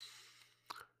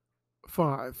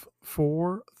Five,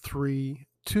 four, three,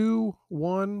 two,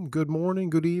 one. Good morning,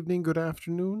 good evening, good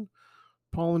afternoon.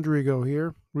 Paul Andrigo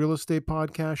here,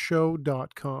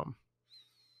 realestatepodcastshow.com.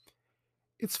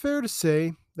 It's fair to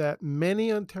say that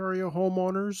many Ontario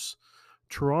homeowners,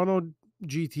 Toronto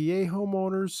GTA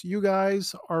homeowners, you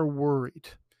guys are worried.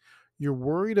 You're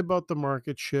worried about the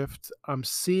market shift. I'm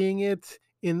seeing it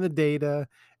in the data.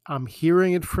 I'm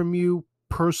hearing it from you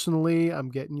personally. I'm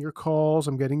getting your calls,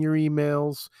 I'm getting your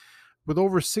emails. With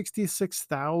over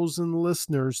 66,000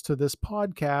 listeners to this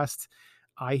podcast,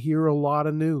 I hear a lot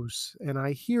of news, and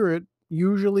I hear it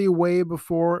usually way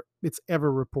before it's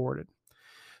ever reported.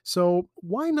 So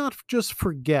why not just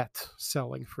forget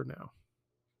selling for now?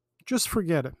 Just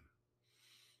forget it.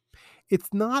 It's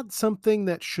not something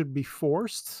that should be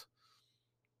forced.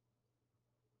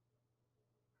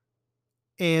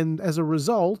 And as a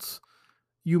result,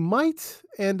 you might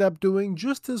end up doing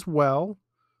just as well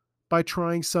by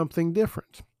trying something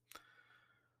different.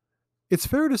 It's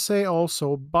fair to say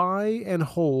also, buy and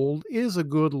hold is a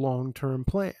good long term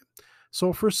plan.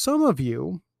 So, for some of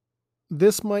you,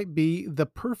 this might be the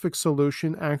perfect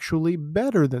solution, actually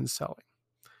better than selling.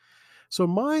 So,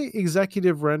 my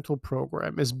executive rental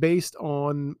program is based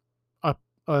on a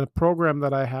program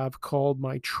that I have called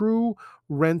my True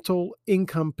Rental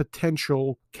Income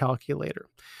Potential Calculator.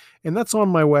 And that's on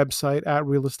my website at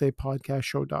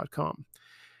realestatepodcastshow.com.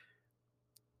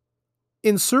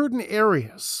 In certain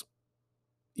areas,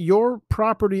 your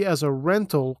property as a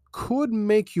rental could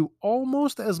make you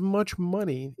almost as much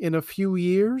money in a few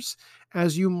years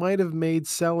as you might have made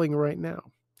selling right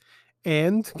now.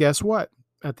 And guess what?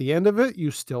 At the end of it, you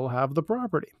still have the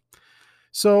property.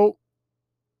 So,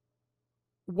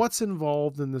 what's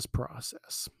involved in this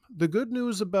process? The good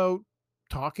news about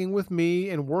talking with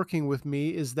me and working with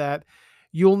me is that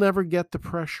you'll never get the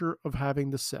pressure of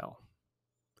having to sell.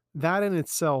 That in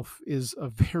itself is a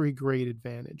very great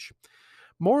advantage.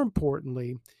 More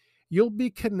importantly, you'll be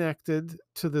connected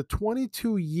to the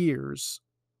 22 years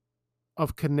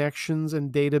of connections and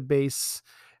database,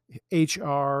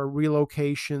 HR,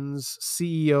 relocations,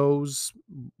 CEOs,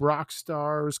 rock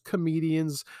stars,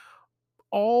 comedians,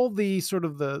 all the sort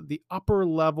of the upper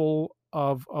level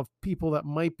of people that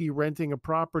might be renting a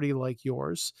property like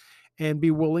yours and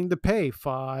be willing to pay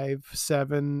 5,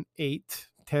 7, 8,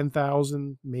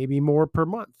 10,000, maybe more per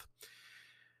month.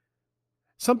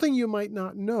 Something you might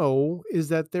not know is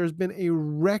that there's been a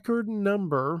record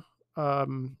number, a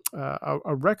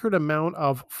record amount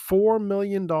of $4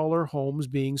 million homes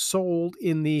being sold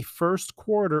in the first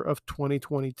quarter of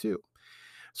 2022.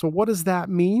 So, what does that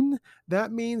mean?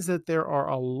 That means that there are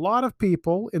a lot of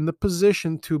people in the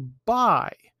position to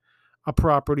buy a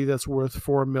property that's worth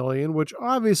 4 million, which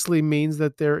obviously means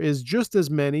that there is just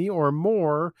as many or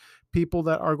more people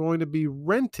that are going to be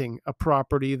renting a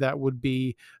property that would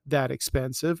be that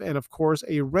expensive. And of course,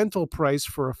 a rental price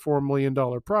for a $4 million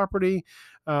property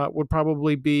would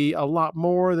probably be a lot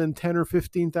more than 10 or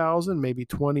 15,000, maybe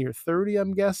 20 or 30,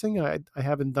 I'm guessing. I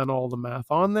haven't done all the math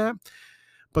on that.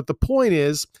 But the point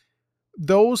is,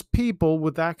 those people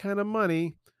with that kind of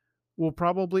money will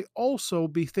probably also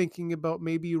be thinking about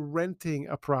maybe renting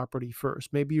a property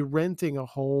first, maybe renting a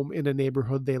home in a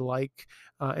neighborhood they like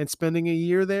and spending a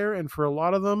year there. And for a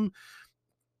lot of them,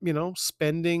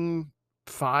 spending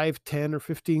 5, 10, or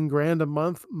 15 grand a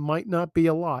month might not be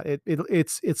a lot.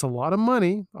 It's a lot of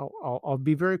money. I'll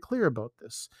be very clear about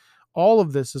this. All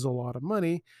of this is a lot of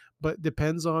money, but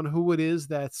depends on who it is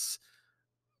that's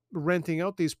renting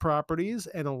out these properties,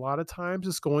 and a lot of times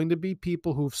it's going to be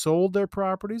people who've sold their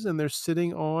properties and they're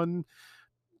sitting on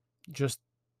just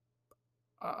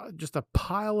just a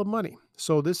pile of money.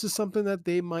 So this is something that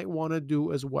they might want to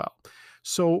do as well.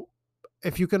 So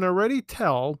if you can already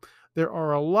tell, there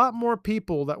are a lot more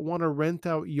people that want to rent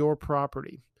out your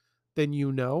property than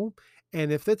you know.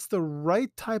 And if it's the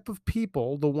right type of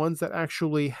people, the ones that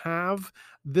actually have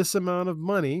this amount of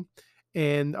money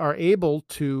and are able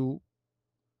to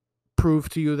prove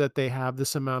to you that they have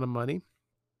this amount of money.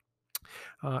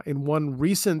 In one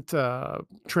recent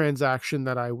transaction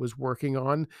that I was working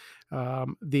on,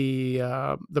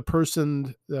 the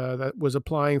person that was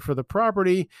applying for the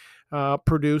property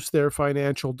produced their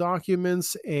financial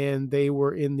documents, and they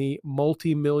were in the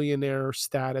multimillionaire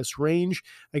status range.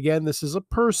 Again, this is a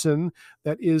person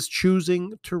that is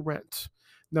choosing to rent.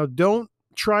 Now, don't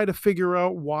try to figure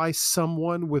out why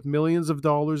someone with millions of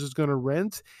dollars is going to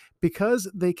rent, because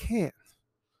they can.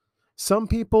 Some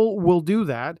people will do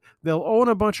that. They'll own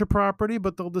a bunch of property,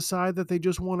 but they'll decide that they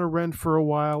just want to rent for a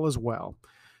while as well.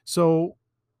 So,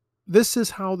 this is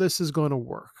how this is going to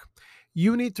work.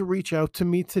 You need to reach out to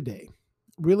me today.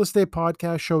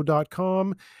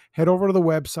 realestatepodcastshow.com. Head over to the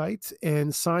website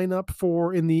and sign up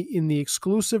for in the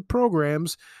exclusive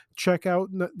programs. Check out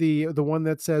the one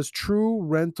that says True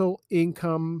Rental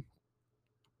Income.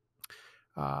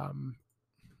 Um,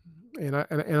 and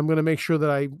I'm going to make sure that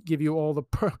I give you all the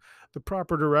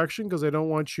proper direction, because I don't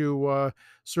want you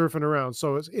surfing around.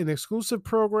 So it's in exclusive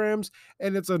programs,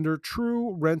 and it's under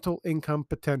True Rental Income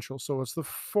Potential. So it's the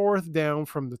fourth down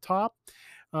from the top.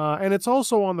 And it's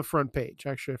also on the front page.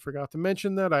 Actually, I forgot to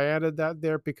mention that. I added that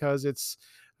there because it's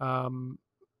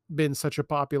been such a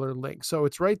popular link. So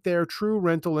it's right there, True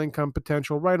Rental Income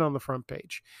Potential, right on the front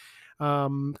page.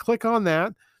 Click on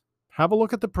that. Have a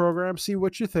look at the program, see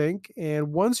what you think.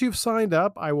 And once you've signed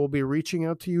up, I will be reaching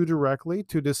out to you directly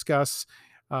to discuss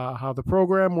how the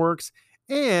program works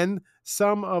and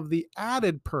some of the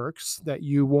added perks that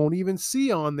you won't even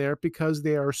see on there because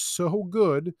they are so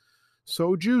good,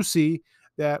 so juicy,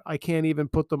 that I can't even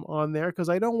put them on there because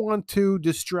I don't want to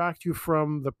distract you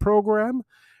from the program.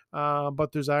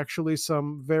 But there's actually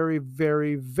some very,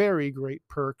 very, very great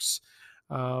perks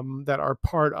that are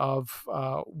part of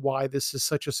why this is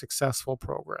such a successful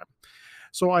program.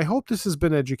 So I hope this has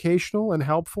been educational and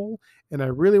helpful, and I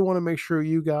really want to make sure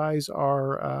you guys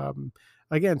are,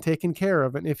 again, taken care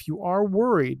of. And if you are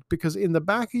worried, because in the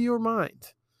back of your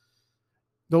mind,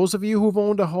 those of you who've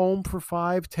owned a home for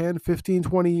 5, 10, 15,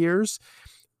 20 years,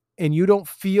 and you don't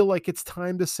feel like it's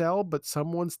time to sell, but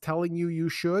someone's telling you you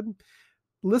should,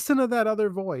 listen to that other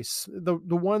voice, the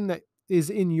one that is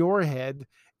in your head,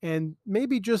 and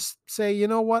maybe just say, you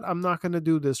know what, I'm not going to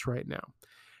do this right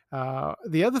now.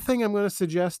 The other thing I'm going to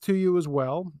suggest to you as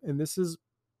well, and this is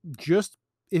just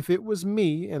if it was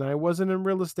me and I wasn't in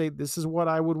real estate, this is what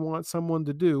I would want someone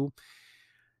to do.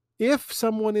 If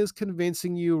someone is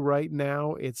convincing you right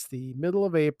now, it's the middle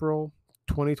of April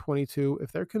 2022,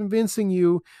 if they're convincing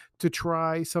you to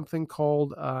try something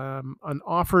called an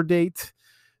offer date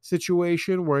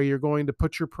situation, where you're going to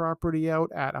put your property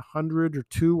out at 100 or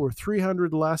 2 or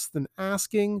 300 less than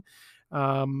asking,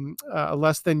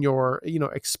 less than your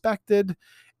expected,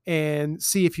 and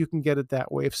see if you can get it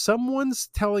that way. If someone's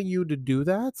telling you to do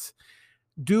that,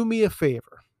 do me a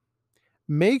favor.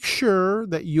 Make sure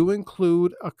that you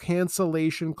include a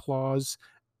cancellation clause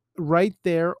right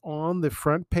there on the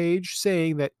front page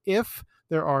saying that if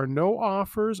there are no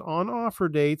offers on offer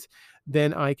date,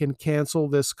 then I can cancel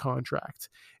this contract.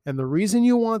 And the reason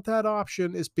you want that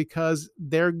option is because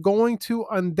they're going to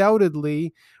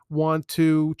undoubtedly want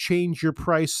to change your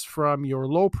price from your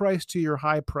low price to your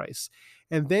high price.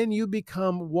 And then you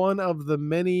become one of the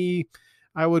many,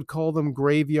 I would call them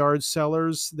graveyard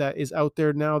sellers, that is out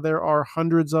there now. There are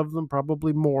hundreds of them,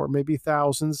 probably more, maybe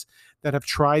thousands, that have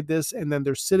tried this, and then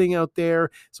they're sitting out there.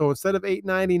 So instead of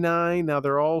 $8.99, now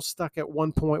they're all stuck at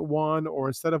 1.1, or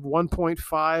instead of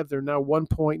 1.5, they're now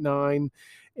 1.9,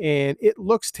 and it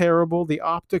looks terrible. The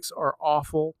optics are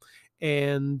awful,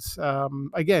 and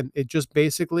again, it just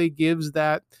basically gives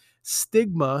that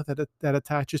stigma that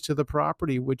attaches to the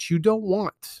property, which you don't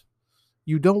want.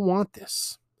 You don't want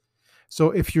this. So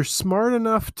if you're smart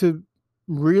enough to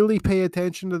really pay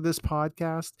attention to this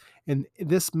podcast and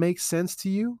this makes sense to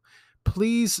you,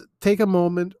 please take a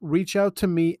moment, reach out to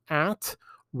me at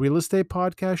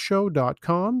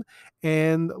realestatepodcastshow.com,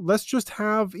 and let's just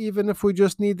have, even if we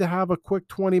just need to have a quick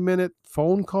 20-minute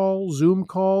phone call, Zoom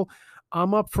call,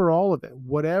 I'm up for all of it.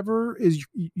 Whatever is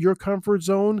your comfort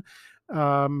zone,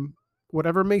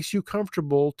 whatever makes you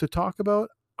comfortable to talk about,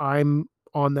 I'm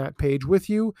on that page with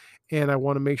you, and I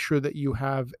want to make sure that you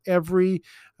have every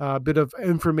bit of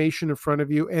information in front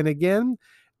of you. And again,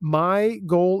 my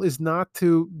goal is not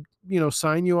to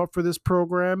sign you up for this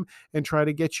program and try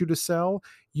to get you to sell.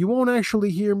 You won't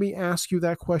actually hear me ask you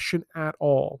that question at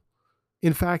all.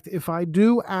 In fact, if I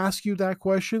do ask you that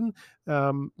question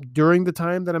during the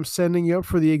time that I'm sending you up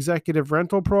for the executive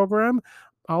rental program,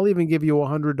 I'll even give you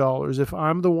 $100. If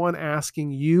I'm the one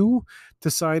asking you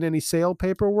to sign any sale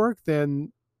paperwork,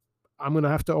 then I'm going to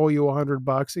have to owe you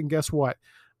 $100. And guess what?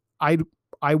 I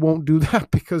won't do that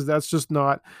because that's just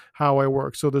not how I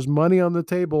work. So there's money on the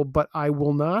table, but I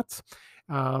will not.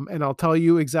 And I'll tell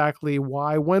you exactly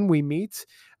why when we meet,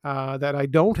 that I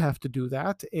don't have to do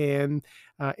that. And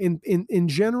in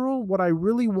general, what I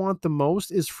really want the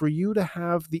most is for you to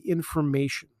have the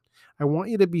information. I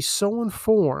want you to be so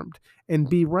informed and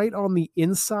be right on the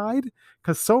inside,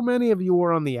 because so many of you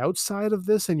are on the outside of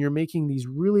this and you're making these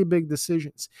really big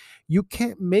decisions. You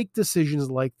can't make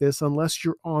decisions like this unless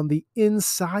you're on the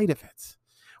inside of it.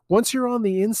 Once you're on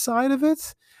the inside of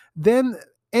it, then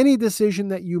any decision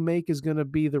that you make is going to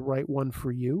be the right one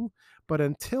for you. But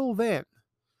until then,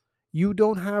 you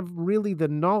don't have really the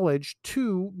knowledge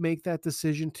to make that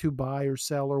decision to buy or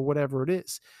sell or whatever it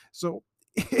is. So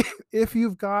if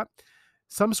you've got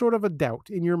some sort of a doubt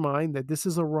in your mind that this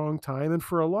is a wrong time, and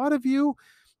for a lot of you,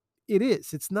 it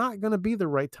is. It's not gonna be the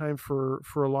right time for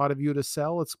a lot of you to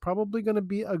sell. It's probably gonna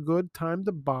be a good time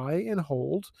to buy and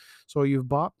hold. So you've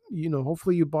bought,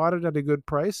 hopefully you bought it at a good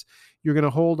price. You're gonna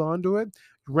hold on to it,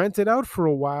 rent it out for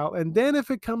a while, and then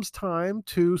if it comes time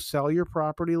to sell your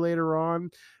property later on,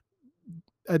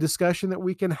 a discussion that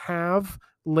we can have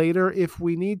later if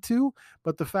we need to.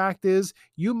 But the fact is,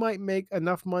 you might make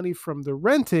enough money from the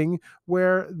renting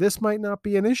where this might not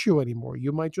be an issue anymore.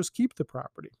 You might just keep the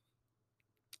property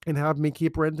and have me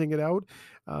keep renting it out,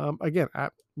 again,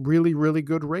 at really, really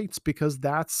good rates, because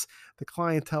that's the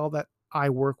clientele that I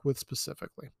work with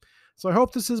specifically. So I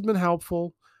hope this has been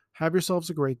helpful. Have yourselves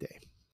a great day.